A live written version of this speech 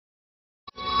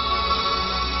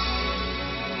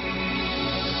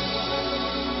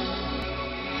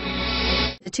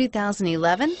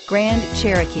2011 Grand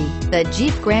Cherokee. The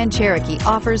Jeep Grand Cherokee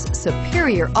offers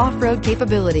superior off-road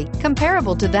capability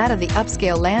comparable to that of the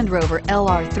upscale Land Rover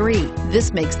LR3.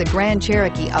 This makes the Grand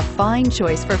Cherokee a fine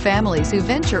choice for families who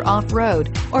venture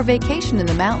off-road or vacation in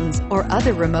the mountains or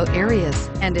other remote areas,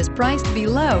 and is priced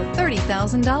below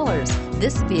 $30,000.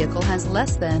 This vehicle has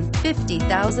less than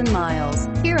 50,000 miles.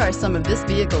 Here are some of this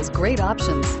vehicle's great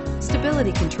options: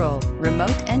 stability control,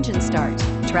 remote engine start,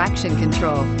 traction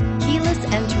control, keyless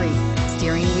entry,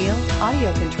 steering wheel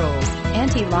audio controls,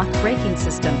 anti-lock braking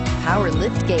system, power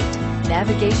lift gate,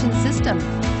 navigation system,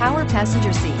 power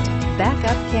passenger seat,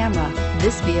 backup camera.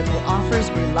 This vehicle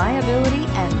offers reliability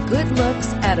and good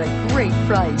looks at a great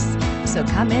price. So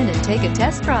come in and take a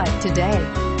test drive today.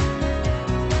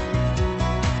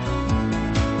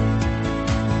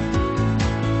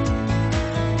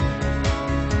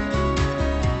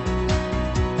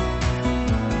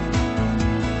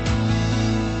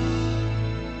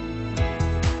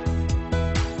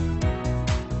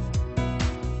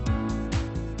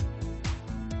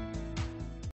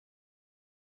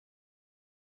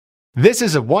 This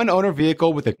is a one-owner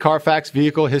vehicle with a Carfax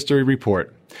Vehicle History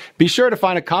Report. Be sure to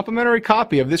find a complimentary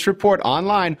copy of this report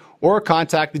online or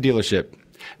contact the dealership.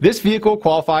 This vehicle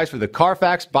qualifies for the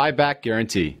Carfax Buyback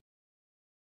Guarantee.